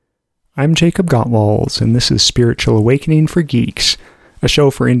I'm Jacob Gottwals, and this is Spiritual Awakening for Geeks, a show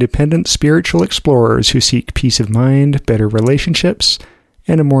for independent spiritual explorers who seek peace of mind, better relationships,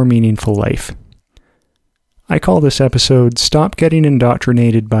 and a more meaningful life. I call this episode Stop Getting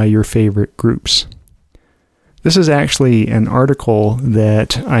Indoctrinated by Your Favorite Groups. This is actually an article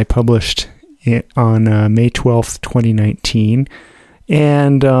that I published on May 12th, 2019,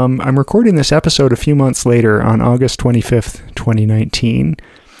 and I'm recording this episode a few months later on August 25th, 2019.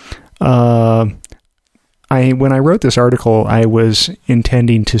 When I wrote this article, I was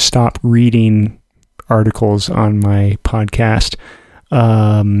intending to stop reading articles on my podcast,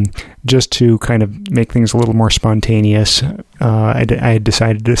 just to kind of make things a little more spontaneous. I had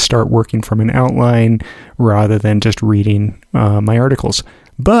decided to start working from an outline rather than just reading my articles.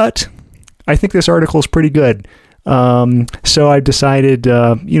 But I think this article is pretty good. So I've decided,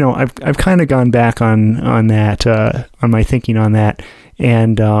 I've kind of gone back on that, on my thinking on that.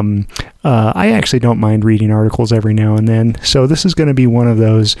 And I actually don't mind reading articles every now and then. So this is going to be one of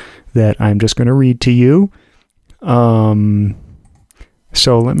those that I'm just going to read to you.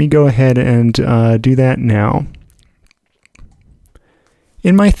 So let me go ahead and do that now.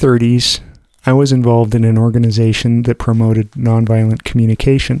 In my 30s, I was involved in an organization that promoted nonviolent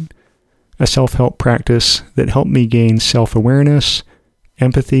communication, a self-help practice that helped me gain self-awareness,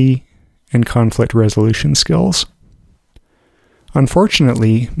 empathy, and conflict resolution skills.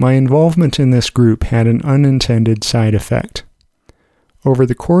 Unfortunately, my involvement in this group had an unintended side effect. Over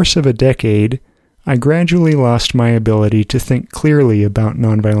the course of a decade, I gradually lost my ability to think clearly about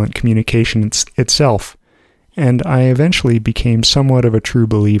nonviolent communication itself, and I eventually became somewhat of a true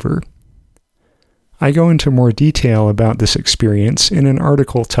believer. I go into more detail about this experience in an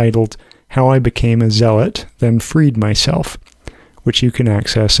article titled How I Became a Zealot, Then Freed Myself, which you can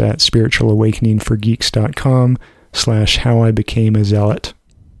access at spiritualawakeningforgeeks.com/howibecameazealot.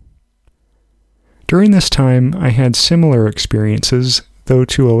 During this time, I had similar experiences, though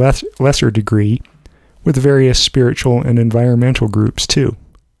to a lesser degree, with various spiritual and environmental groups too.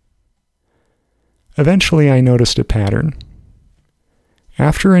 Eventually, I noticed a pattern.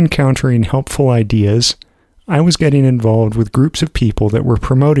 After encountering helpful ideas, I was getting involved with groups of people that were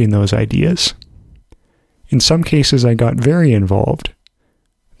promoting those ideas. In some cases, I got very involved.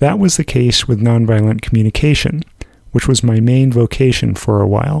 That was the case with nonviolent communication, which was my main vocation for a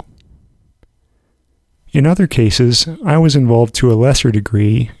while. In other cases, I was involved to a lesser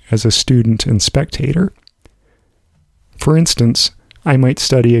degree as a student and spectator. For instance, I might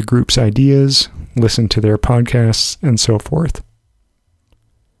study a group's ideas, listen to their podcasts, and so forth.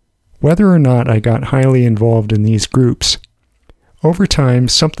 Whether or not I got highly involved in these groups, over time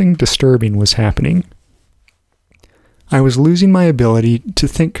something disturbing was happening. I was losing my ability to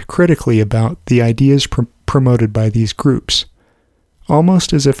think critically about the ideas promoted by these groups,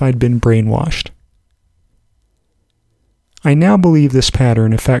 almost as if I'd been brainwashed. I now believe this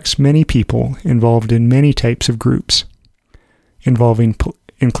pattern affects many people involved in many types of groups,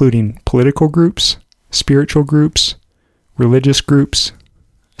 including political groups, spiritual groups, religious groups,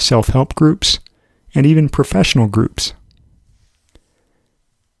 self-help groups, and even professional groups.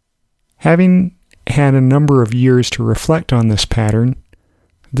 Having had a number of years to reflect on this pattern,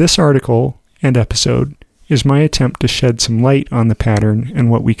 this article and episode is my attempt to shed some light on the pattern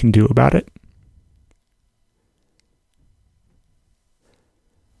and what we can do about it.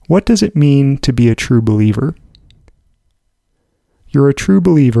 What does it mean to be a true believer? You're a true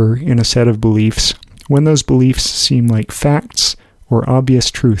believer in a set of beliefs when those beliefs seem like facts or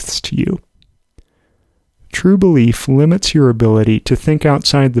obvious truths to you. True belief limits your ability to think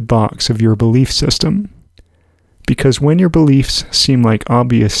outside the box of your belief system, because when your beliefs seem like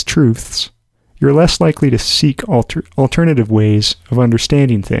obvious truths, you're less likely to seek alternative ways of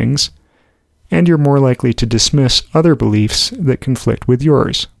understanding things, and you're more likely to dismiss other beliefs that conflict with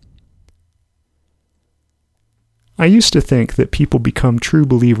yours. I used to think that people become true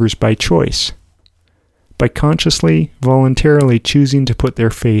believers by choice, by consciously, voluntarily choosing to put their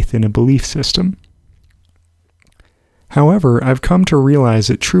faith in a belief system. However, I've come to realize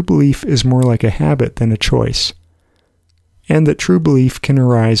that true belief is more like a habit than a choice, and that true belief can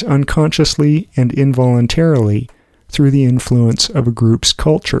arise unconsciously and involuntarily through the influence of a group's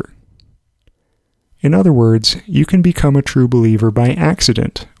culture. In other words, you can become a true believer by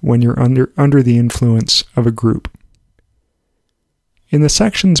accident when you're under the influence of a group. In the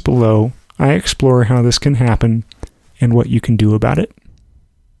sections below, I explore how this can happen and what you can do about it.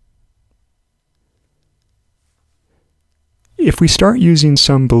 If we start using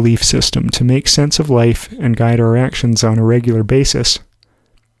some belief system to make sense of life and guide our actions on a regular basis,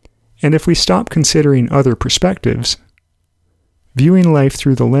 and if we stop considering other perspectives, Viewing life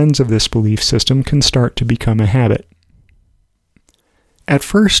through the lens of this belief system can start to become a habit. At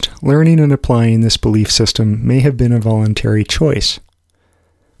first, learning and applying this belief system may have been a voluntary choice.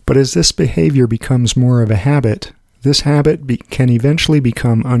 But as this behavior becomes more of a habit, this habit can eventually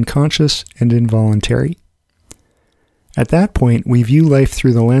become unconscious and involuntary. At that point, we view life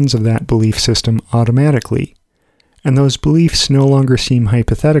through the lens of that belief system automatically, and those beliefs no longer seem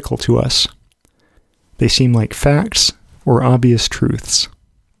hypothetical to us. They seem like facts or obvious truths.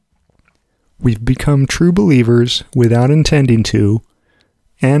 We've become true believers without intending to,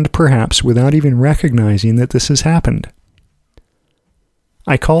 and perhaps without even recognizing that this has happened.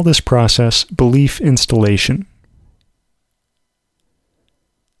 I call this process belief installation.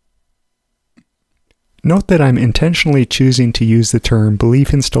 Note that I'm intentionally choosing to use the term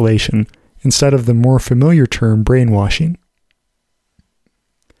belief installation instead of the more familiar term brainwashing.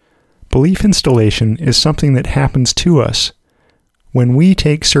 Belief installation is something that happens to us when we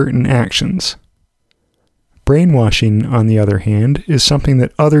take certain actions. Brainwashing, on the other hand, is something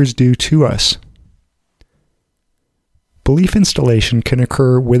that others do to us. Belief installation can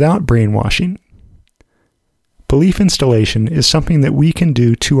occur without brainwashing. Belief installation is something that we can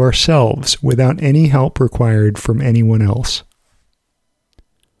do to ourselves without any help required from anyone else.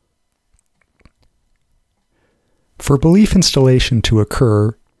 For belief installation to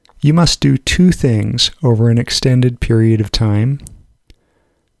occur, you must do two things over an extended period of time.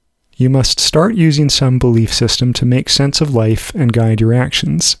 You must start using some belief system to make sense of life and guide your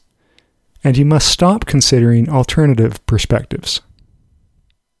actions, and you must stop considering alternative perspectives.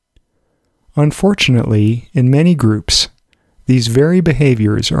 Unfortunately, in many groups, these very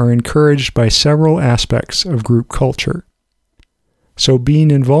behaviors are encouraged by several aspects of group culture. So being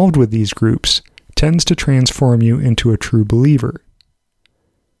involved with these groups tends to transform you into a true believer.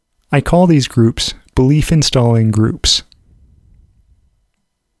 I call these groups belief-installing groups.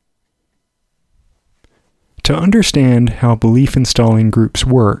 To understand how belief-installing groups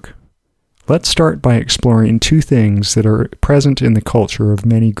work, let's start by exploring two things that are present in the culture of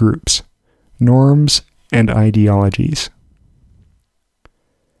many groups: norms and ideologies.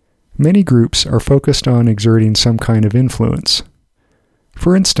 Many groups are focused on exerting some kind of influence.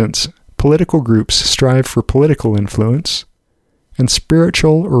 For instance, political groups strive for political influence, and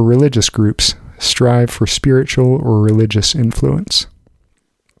spiritual or religious groups strive for spiritual or religious influence.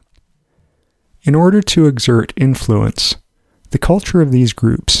 In order to exert influence, the culture of these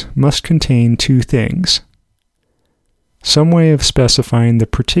groups must contain two things: some way of specifying the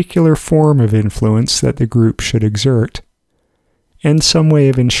particular form of influence that the group should exert, and some way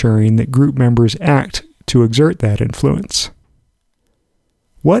of ensuring that group members act to exert that influence.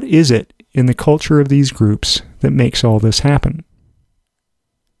 What is it in the culture of these groups that makes all this happen?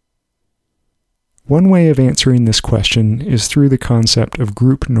 One way of answering this question is through the concept of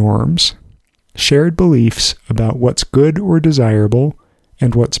group norms, shared beliefs about what's good or desirable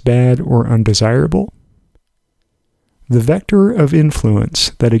and what's bad or undesirable. The vector of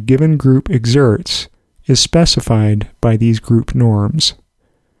influence that a given group exerts is specified by these group norms,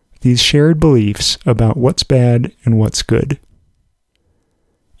 these shared beliefs about what's bad and what's good.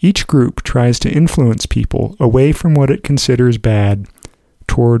 Each group tries to influence people away from what it considers bad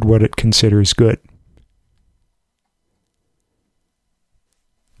toward what it considers good.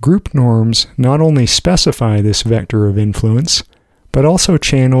 Group norms not only specify this vector of influence, but also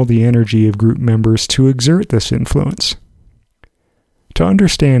channel the energy of group members to exert this influence. To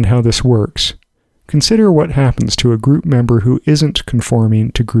understand how this works, consider what happens to a group member who isn't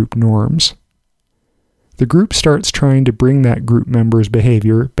conforming to group norms. The group starts trying to bring that group member's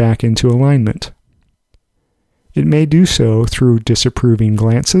behavior back into alignment. It may do so through disapproving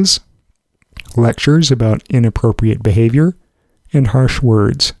glances, lectures about inappropriate behavior, and harsh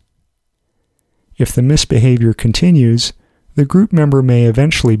words. If the misbehavior continues, the group member may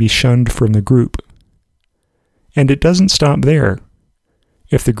eventually be shunned from the group. And it doesn't stop there.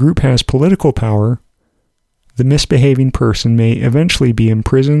 If the group has political power, the misbehaving person may eventually be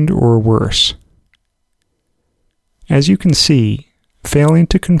imprisoned or worse. As you can see, failing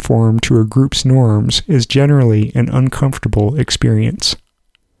to conform to a group's norms is generally an uncomfortable experience.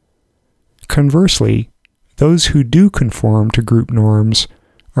 Conversely, those who do conform to group norms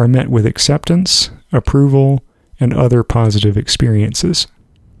are met with acceptance, approval, and other positive experiences.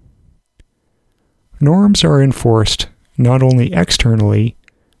 Norms are enforced not only externally,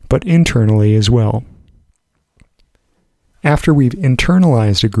 but internally as well. After we've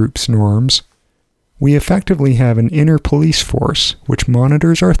internalized a group's norms, we effectively have an inner police force which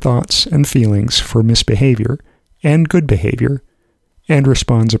monitors our thoughts and feelings for misbehavior and good behavior and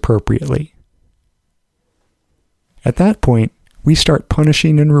responds appropriately. At that point, we start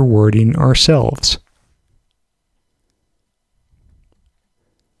punishing and rewarding ourselves.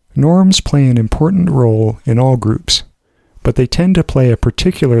 Norms play an important role in all groups, but they tend to play a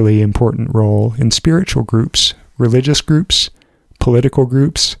particularly important role in spiritual groups, religious groups, political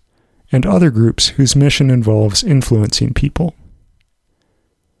groups, and other groups whose mission involves influencing people.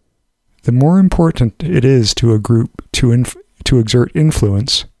 The more important it is to a group to exert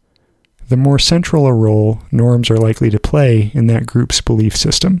influence, the more central a role norms are likely to play in that group's belief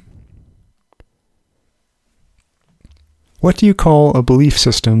system. What do you call a belief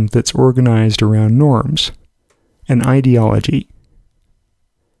system that's organized around norms? An ideology.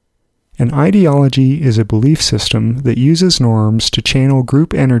 An ideology is a belief system that uses norms to channel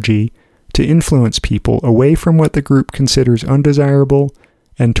group energy to influence people away from what the group considers undesirable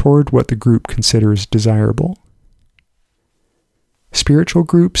and toward what the group considers desirable. Spiritual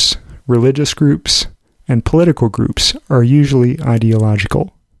groups, religious groups, and political groups are usually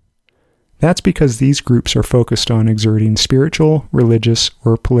ideological. That's because these groups are focused on exerting spiritual, religious,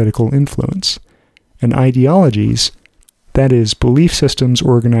 or political influence. And ideologies, that is, belief systems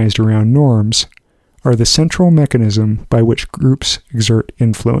organized around norms, are the central mechanism by which groups exert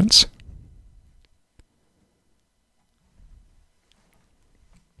influence.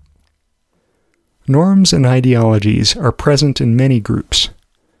 Norms and ideologies are present in many groups,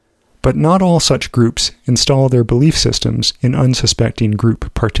 but not all such groups install their belief systems in unsuspecting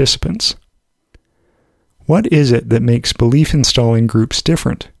group participants. What is it that makes belief-installing groups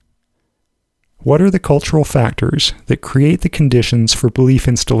different? What are the cultural factors that create the conditions for belief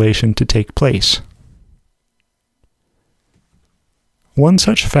installation to take place? One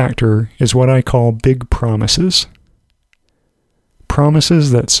such factor is what I call big promises.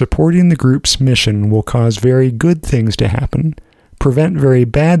 Promises that supporting the group's mission will cause very good things to happen, prevent very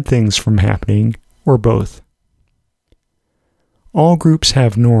bad things from happening, or both. All groups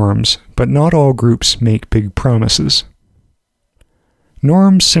have norms, but not all groups make big promises.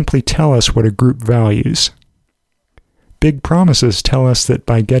 Norms simply tell us what a group values. Big promises tell us that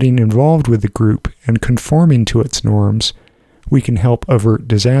by getting involved with the group and conforming to its norms, we can help avert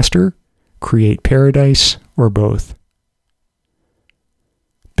disaster, create paradise, or both.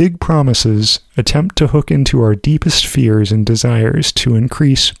 Big promises attempt to hook into our deepest fears and desires to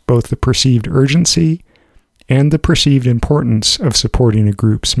increase both the perceived urgency and the perceived importance of supporting a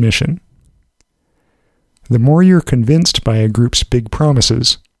group's mission. The more you're convinced by a group's big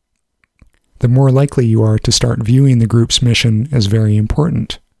promises, the more likely you are to start viewing the group's mission as very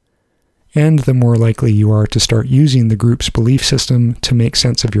important, and the more likely you are to start using the group's belief system to make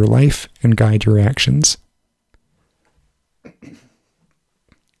sense of your life and guide your actions.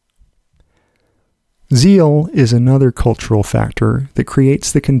 Zeal is another cultural factor that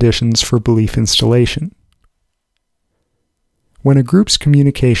creates the conditions for belief installation. When a group's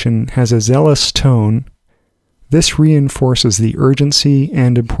communication has a zealous tone, this reinforces the urgency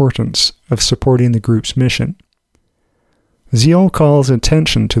and importance of supporting the group's mission. Zeal calls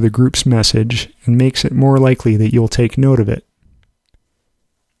attention to the group's message and makes it more likely that you'll take note of it.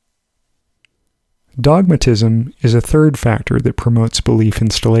 Dogmatism is a third factor that promotes belief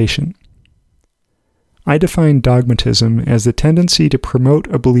installation. I define dogmatism as the tendency to promote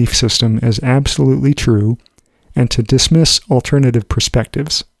a belief system as absolutely true and to dismiss alternative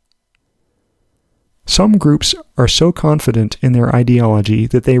perspectives. Some groups are so confident in their ideology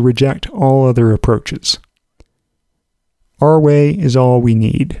that they reject all other approaches. Our way is all we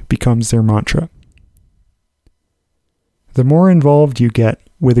need becomes their mantra. The more involved you get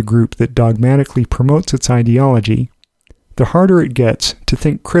with a group that dogmatically promotes its ideology, the harder it gets to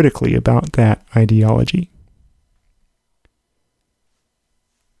think critically about that ideology.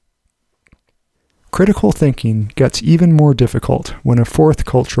 Critical thinking gets even more difficult when a fourth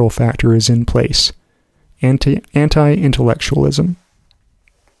cultural factor is in place: anti-intellectualism.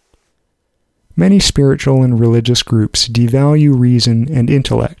 Many spiritual and religious groups devalue reason and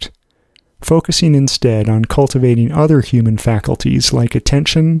intellect, focusing instead on cultivating other human faculties like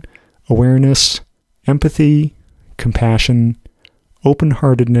attention, awareness, empathy, compassion,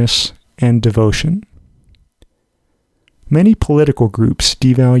 open-heartedness, and devotion. Many political groups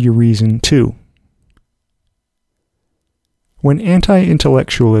devalue reason too. When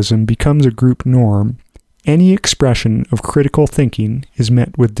anti-intellectualism becomes a group norm, any expression of critical thinking is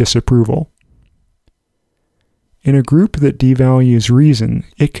met with disapproval. In a group that devalues reason,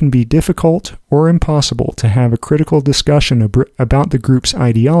 it can be difficult or impossible to have a critical discussion about the group's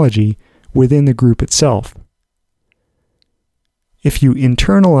ideology within the group itself. If you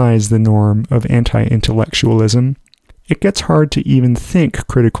internalize the norm of anti-intellectualism, it gets hard to even think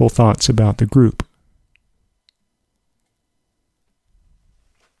critical thoughts about the group.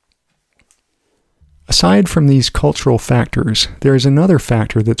 Aside from these cultural factors, there is another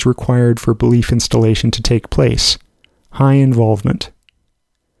factor that's required for belief installation to take place: high involvement.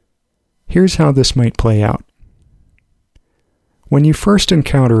 Here's how this might play out. When you first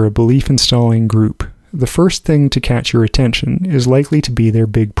encounter a belief-installing group, the first thing to catch your attention is likely to be their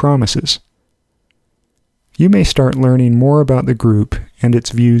big promises. You may start learning more about the group and its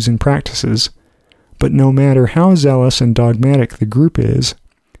views and practices, but no matter how zealous and dogmatic the group is,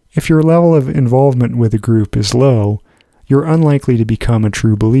 if your level of involvement with the group is low, you're unlikely to become a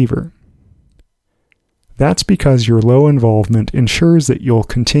true believer. That's because your low involvement ensures that you'll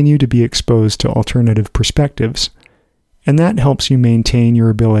continue to be exposed to alternative perspectives, and that helps you maintain your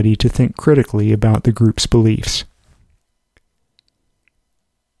ability to think critically about the group's beliefs.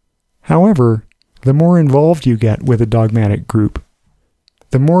 However, the more involved you get with a dogmatic group,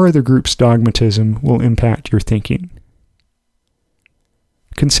 the more the group's dogmatism will impact your thinking.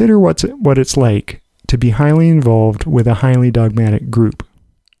 Consider what it's like to be highly involved with a highly dogmatic group.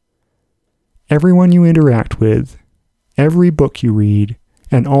 Everyone you interact with, every book you read,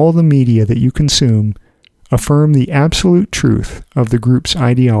 and all the media that you consume affirm the absolute truth of the group's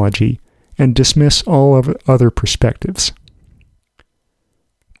ideology and dismiss all of other perspectives.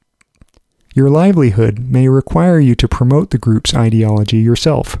 Your livelihood may require you to promote the group's ideology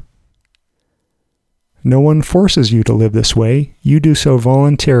yourself. No one forces you to live this way. You do so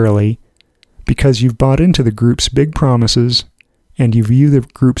voluntarily because you've bought into the group's big promises and you view the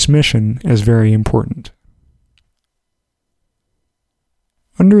group's mission as very important.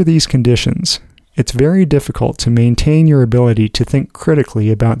 Under these conditions, it's very difficult to maintain your ability to think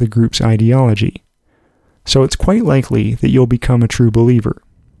critically about the group's ideology, so it's quite likely that you'll become a true believer.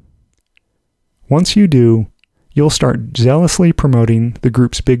 Once you do, you'll start zealously promoting the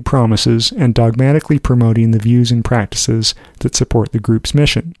group's big promises and dogmatically promoting the views and practices that support the group's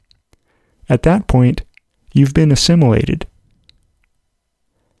mission. At that point, you've been assimilated.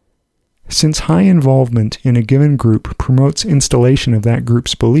 Since high involvement in a given group promotes installation of that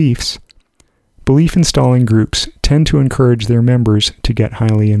group's beliefs, belief-installing groups tend to encourage their members to get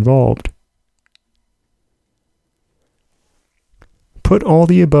highly involved. Put all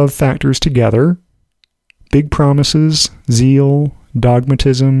the above factors together: big promises, zeal,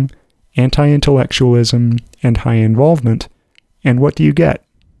 dogmatism, anti-intellectualism, and high involvement, and what do you get?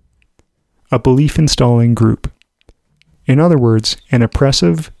 A belief-installing group. In other words, an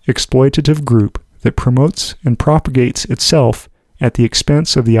oppressive, exploitative group that promotes and propagates itself at the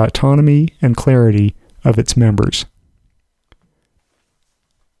expense of the autonomy and clarity of its members.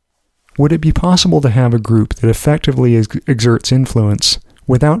 Would it be possible to have a group that effectively exerts influence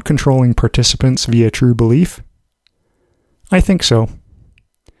without controlling participants via true belief? I think so.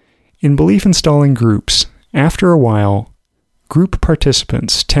 In belief-installing groups, after a while, group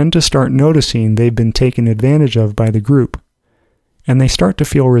participants tend to start noticing they've been taken advantage of by the group, and they start to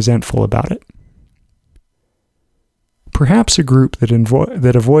feel resentful about it. Perhaps a group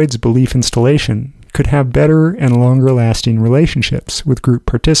that avoids belief installation could have better and longer-lasting relationships with group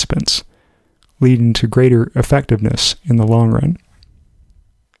participants, leading to greater effectiveness in the long run.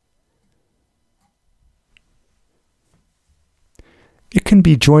 It can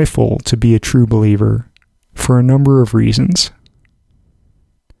be joyful to be a true believer for a number of reasons.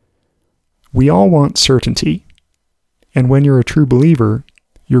 We all want certainty, and when you're a true believer,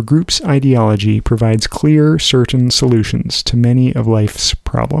 your group's ideology provides clear, certain solutions to many of life's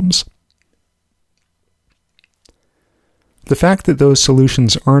problems. The fact that those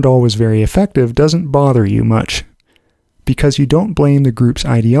solutions aren't always very effective doesn't bother you much, because you don't blame the group's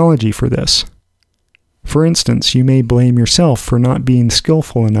ideology for this. For instance, you may blame yourself for not being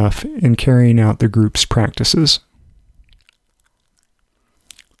skillful enough in carrying out the group's practices.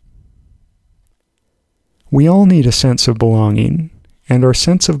 We all need a sense of belonging, and our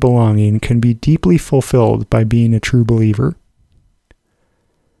sense of belonging can be deeply fulfilled by being a true believer.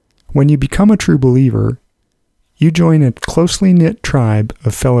 When you become a true believer, you join a closely knit tribe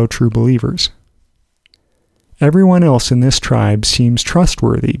of fellow true believers. Everyone else in this tribe seems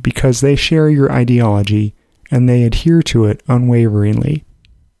trustworthy because they share your ideology and they adhere to it unwaveringly.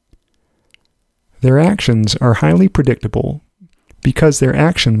 Their actions are highly predictable because their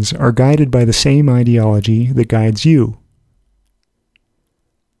actions are guided by the same ideology that guides you.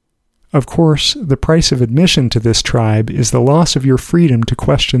 Of course, the price of admission to this tribe is the loss of your freedom to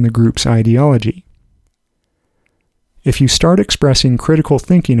question the group's ideology. If you start expressing critical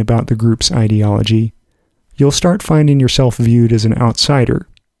thinking about the group's ideology, you'll start finding yourself viewed as an outsider,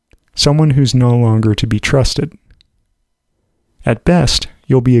 someone who's no longer to be trusted. At best,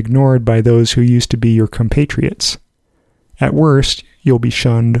 you'll be ignored by those who used to be your compatriots. At worst, you'll be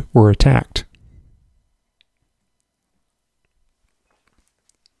shunned or attacked.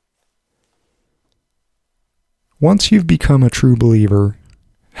 Once you've become a true believer,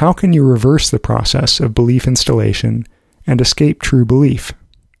 how can you reverse the process of belief installation and escape true belief?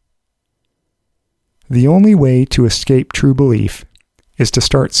 The only way to escape true belief is to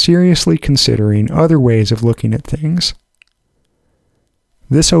start seriously considering other ways of looking at things.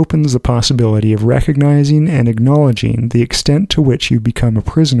 This opens the possibility of recognizing and acknowledging the extent to which you become a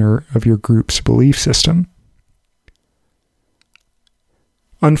prisoner of your group's belief system.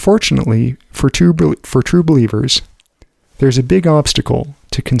 Unfortunately, for true believers, there's a big obstacle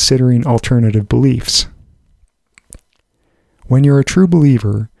to considering alternative beliefs. When you're a true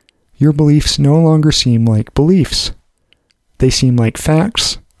believer, your beliefs no longer seem like beliefs. They seem like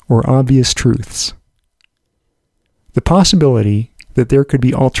facts or obvious truths. The possibility that there could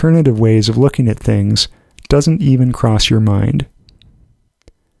be alternative ways of looking at things doesn't even cross your mind.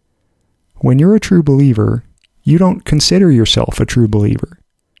 When you're a true believer, you don't consider yourself a true believer.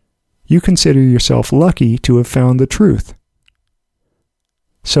 You consider yourself lucky to have found the truth.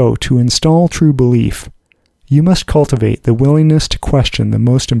 So, to install true belief, you must cultivate the willingness to question the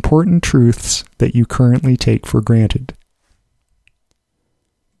most important truths that you currently take for granted.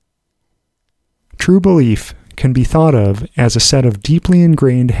 True belief can be thought of as a set of deeply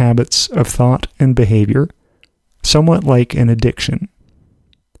ingrained habits of thought and behavior, somewhat like an addiction.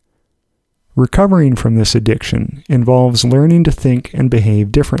 Recovering from this addiction involves learning to think and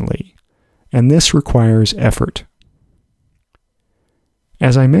behave differently, and this requires effort.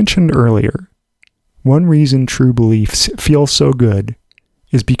 As I mentioned earlier, one reason true beliefs feel so good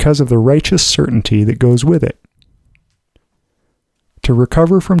is because of the righteous certainty that goes with it. To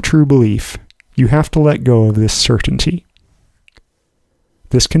recover from true belief, you have to let go of this certainty.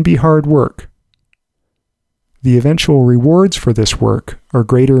 This can be hard work. The eventual rewards for this work are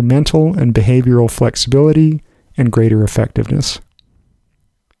greater mental and behavioral flexibility and greater effectiveness.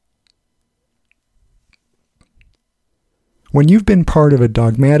 When you've been part of a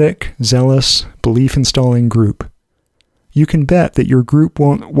dogmatic, zealous, belief-installing group, you can bet that your group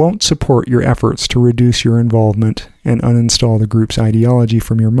won't support your efforts to reduce your involvement and uninstall the group's ideology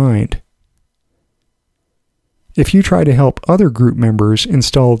from your mind. If you try to help other group members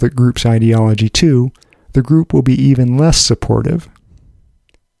install the group's ideology too, the group will be even less supportive.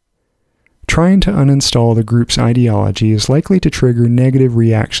 Trying to uninstall the group's ideology is likely to trigger negative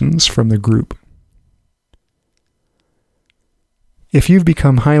reactions from the group. If you've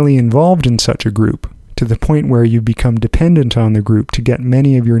become highly involved in such a group, to the point where you become dependent on the group to get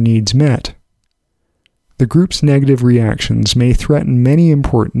many of your needs met, the group's negative reactions may threaten many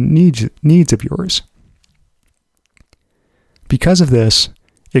important needs of yours. Because of this,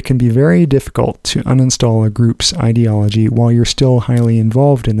 it can be very difficult to uninstall a group's ideology while you're still highly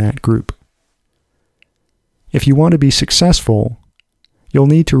involved in that group. If you want to be successful, you'll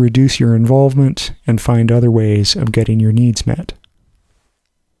need to reduce your involvement and find other ways of getting your needs met.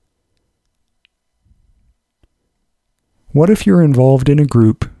 What if you're involved in a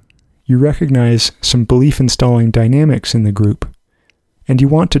group, you recognize some belief-installing dynamics in the group, and you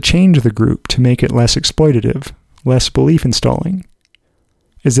want to change the group to make it less exploitative, less belief-installing?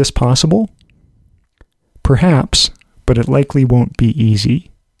 Is this possible? Perhaps, but it likely won't be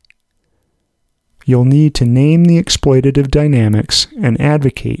easy. You'll need to name the exploitative dynamics and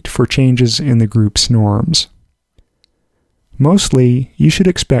advocate for changes in the group's norms. Mostly, you should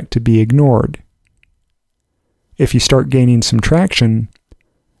expect to be ignored. If you start gaining some traction,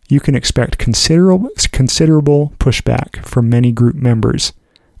 you can expect considerable pushback from many group members,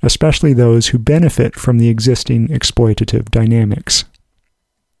 especially those who benefit from the existing exploitative dynamics.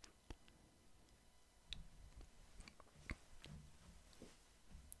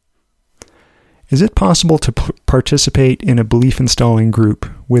 Is it possible to participate in a belief-installing group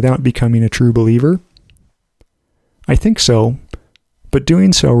without becoming a true believer? I think so, but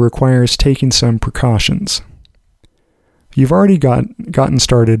doing so requires taking some precautions. You've already gotten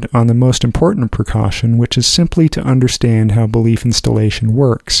started on the most important precaution, which is simply to understand how belief installation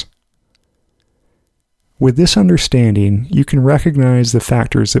works. With this understanding, you can recognize the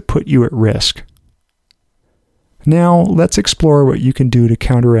factors that put you at risk. Now, let's explore what you can do to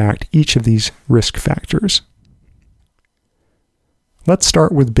counteract each of these risk factors. Let's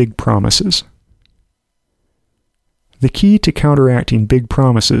start with big promises. The key to counteracting big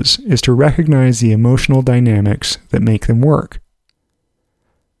promises is to recognize the emotional dynamics that make them work.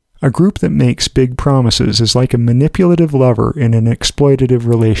 A group that makes big promises is like a manipulative lover in an exploitative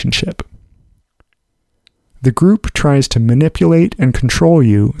relationship. The group tries to manipulate and control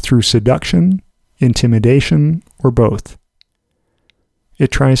you through seduction, intimidation, or both. It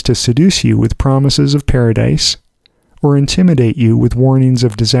tries to seduce you with promises of paradise, or intimidate you with warnings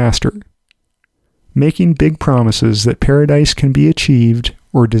of disaster. making big promises that paradise can be achieved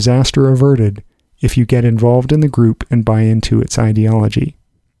or disaster averted if you get involved in the group and buy into its ideology.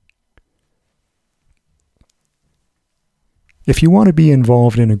 If you want to be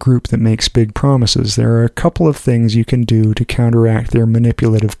involved in a group that makes big promises, there are a couple of things you can do to counteract their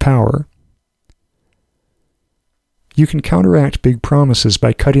manipulative power. You can counteract big promises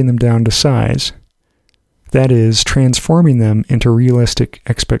by cutting them down to size. That is, transforming them into realistic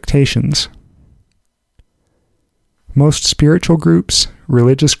expectations. Most spiritual groups,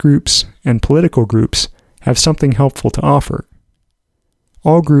 religious groups, and political groups have something helpful to offer.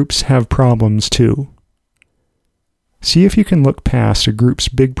 All groups have problems too. See if you can look past a group's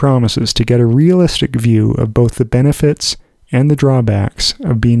big promises to get a realistic view of both the benefits and the drawbacks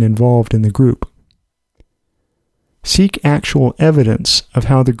of being involved in the group. Seek actual evidence of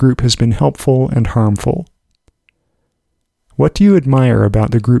how the group has been helpful and harmful. What do you admire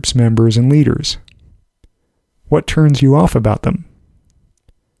about the group's members and leaders? What turns you off about them?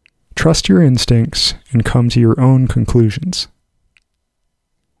 Trust your instincts and come to your own conclusions.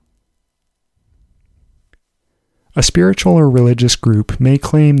 A spiritual or religious group may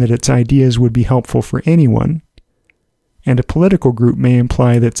claim that its ideas would be helpful for anyone, and a political group may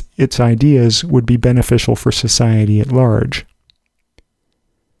imply that its ideas would be beneficial for society at large.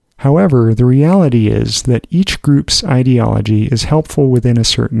 However, the reality is that each group's ideology is helpful within a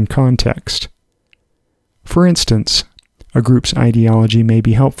certain context. For instance, a group's ideology may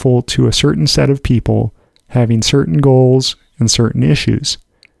be helpful to a certain set of people having certain goals and certain issues,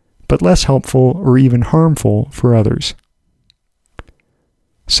 but less helpful or even harmful for others.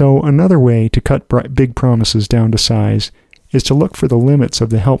 So another way to cut big promises down to size is to look for the limits of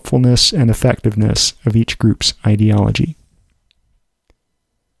the helpfulness and effectiveness of each group's ideology.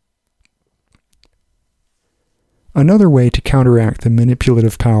 Another way to counteract the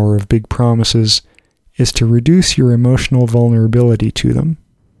manipulative power of big promises is to reduce your emotional vulnerability to them.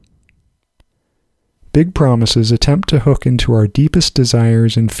 Big promises attempt to hook into our deepest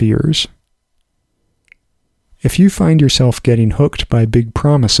desires and fears. If you find yourself getting hooked by big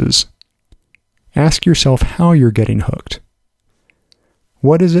promises, ask yourself how you're getting hooked.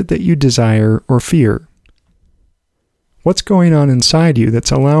 What is it that you desire or fear? What's going on inside you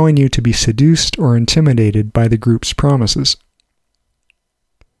that's allowing you to be seduced or intimidated by the group's promises?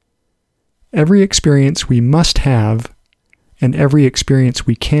 Every experience we must have, and every experience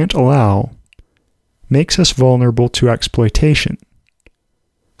we can't allow, makes us vulnerable to exploitation.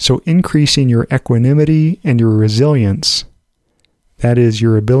 So increasing your equanimity and your resilience, that is,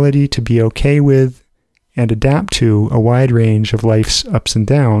 your ability to be okay with and adapt to a wide range of life's ups and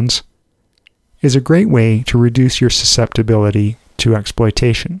downs, is a great way to reduce your susceptibility to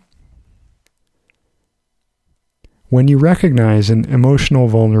exploitation. When you recognize an emotional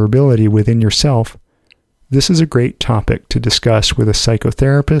vulnerability within yourself, this is a great topic to discuss with a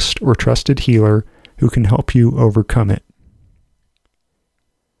psychotherapist or trusted healer who can help you overcome it.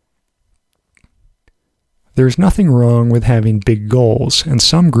 There's nothing wrong with having big goals, and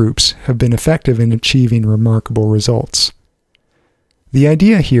some groups have been effective in achieving remarkable results. The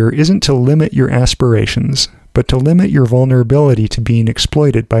idea here isn't to limit your aspirations, but to limit your vulnerability to being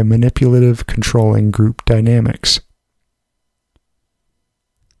exploited by manipulative, controlling group dynamics.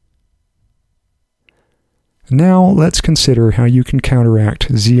 Now let's consider how you can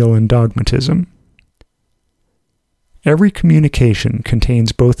counteract zeal and dogmatism. Every communication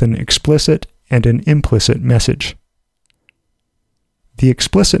contains both an explicit and an implicit message. The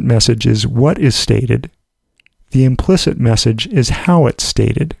explicit message is what is stated. The implicit message is how it's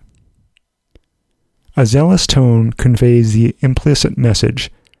stated. A zealous tone conveys the implicit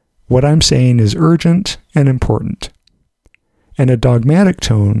message, what I'm saying is urgent and important. And a dogmatic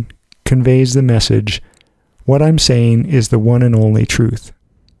tone conveys the message, what I'm saying is the one and only truth.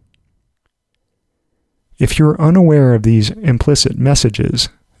 If you're unaware of these implicit messages,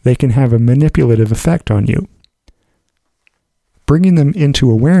 they can have a manipulative effect on you. Bringing them into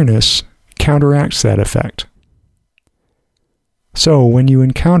awareness counteracts that effect. So, when you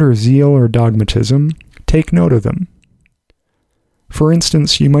encounter zeal or dogmatism, take note of them. For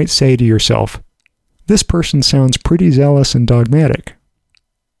instance, you might say to yourself, "This person sounds pretty zealous and dogmatic."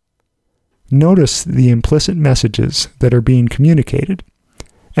 Notice the implicit messages that are being communicated,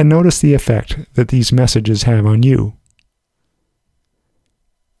 and notice the effect that these messages have on you.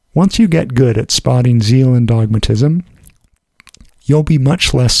 Once you get good at spotting zeal and dogmatism, you'll be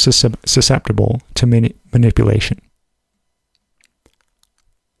much less susceptible to manipulation.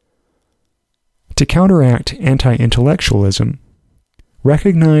 To counteract anti-intellectualism,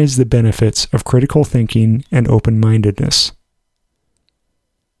 recognize the benefits of critical thinking and open-mindedness.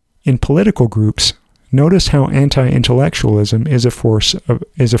 In political groups, notice how anti-intellectualism is a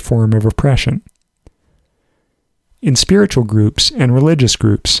form of oppression. In spiritual groups and religious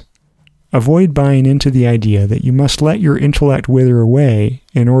groups, avoid buying into the idea that you must let your intellect wither away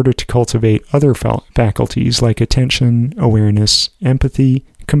in order to cultivate other faculties like attention, awareness, empathy,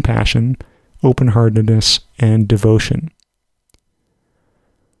 compassion, open-heartedness, and devotion.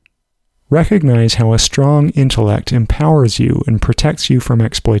 Recognize how a strong intellect empowers you and protects you from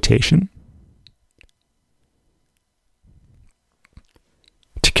exploitation.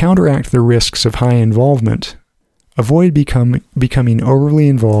 To counteract the risks of high involvement, avoid becoming overly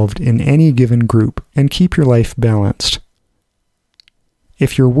involved in any given group and keep your life balanced.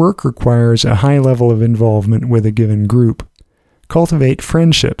 If your work requires a high level of involvement with a given group, cultivate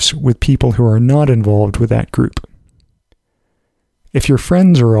friendships with people who are not involved with that group. If your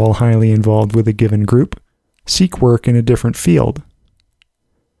friends are all highly involved with a given group, seek work in a different field.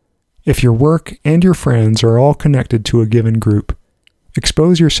 If your work and your friends are all connected to a given group,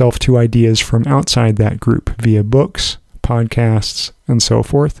 expose yourself to ideas from outside that group via books, podcasts, and so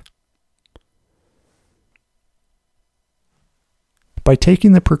forth. By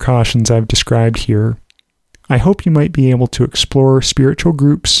taking the precautions I've described here, I hope you might be able to explore spiritual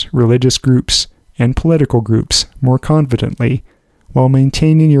groups, religious groups, and political groups more confidently while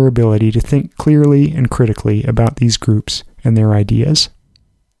maintaining your ability to think clearly and critically about these groups and their ideas.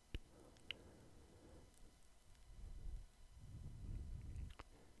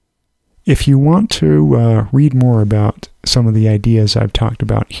 If you want to read more about some of the ideas I've talked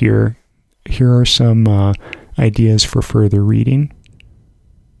about here are some ideas for further reading.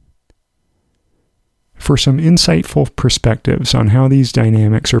 For some insightful perspectives on how these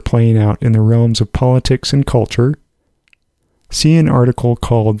dynamics are playing out in the realms of politics and culture, see an article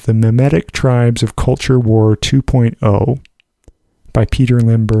called The Memetic Tribes of Culture War 2.0 by Peter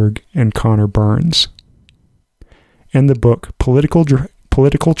Limberg and Connor Barnes, and the book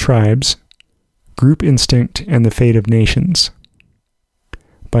Political Tribes, Group Instinct and the Fate of Nations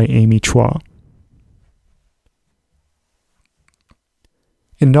by Amy Chua.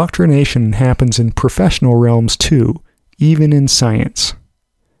 Indoctrination happens in professional realms too, even in science.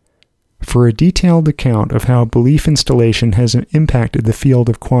 For a detailed account of how belief installation has impacted the field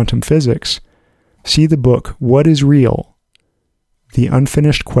of quantum physics, see the book What is Real? The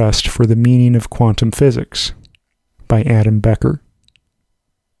Unfinished Quest for the Meaning of Quantum Physics by Adam Becker.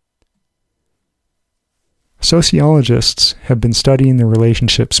 Sociologists have been studying the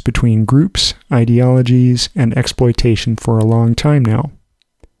relationships between groups, ideologies, and exploitation for a long time now.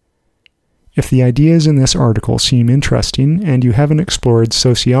 If the ideas in this article seem interesting and you haven't explored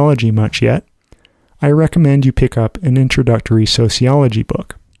sociology much yet, I recommend you pick up an introductory sociology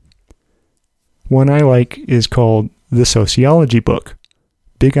book. One I like is called The Sociology Book: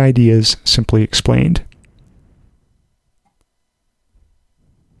 Big Ideas Simply Explained.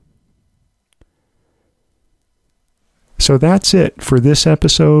 So that's it for this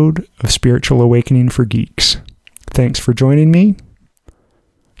episode of Spiritual Awakening for Geeks. Thanks for joining me.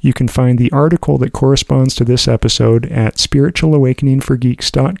 You can find the article that corresponds to this episode at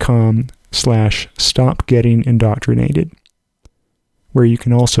spiritualawakeningforgeeks.com/stopgettingindoctrinated, where you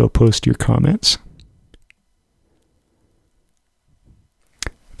can also post your comments.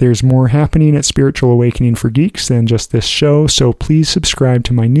 There's more happening at Spiritual Awakening for Geeks than just this show, so please subscribe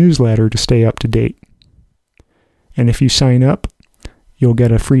to my newsletter to stay up to date. And if you sign up, you'll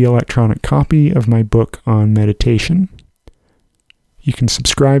get a free electronic copy of my book on meditation. You can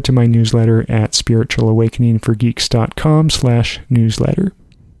subscribe to my newsletter at spiritualawakeningforgeeks.com/newsletter.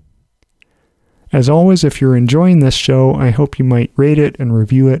 As always, if you're enjoying this show, I hope you might rate it and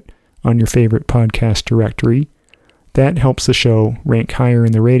review it on your favorite podcast directory. That helps the show rank higher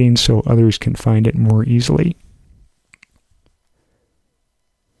in the ratings so others can find it more easily.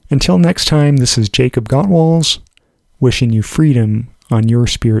 Until next time, this is Jacob Gottwals, wishing you freedom on your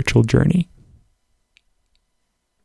spiritual journey.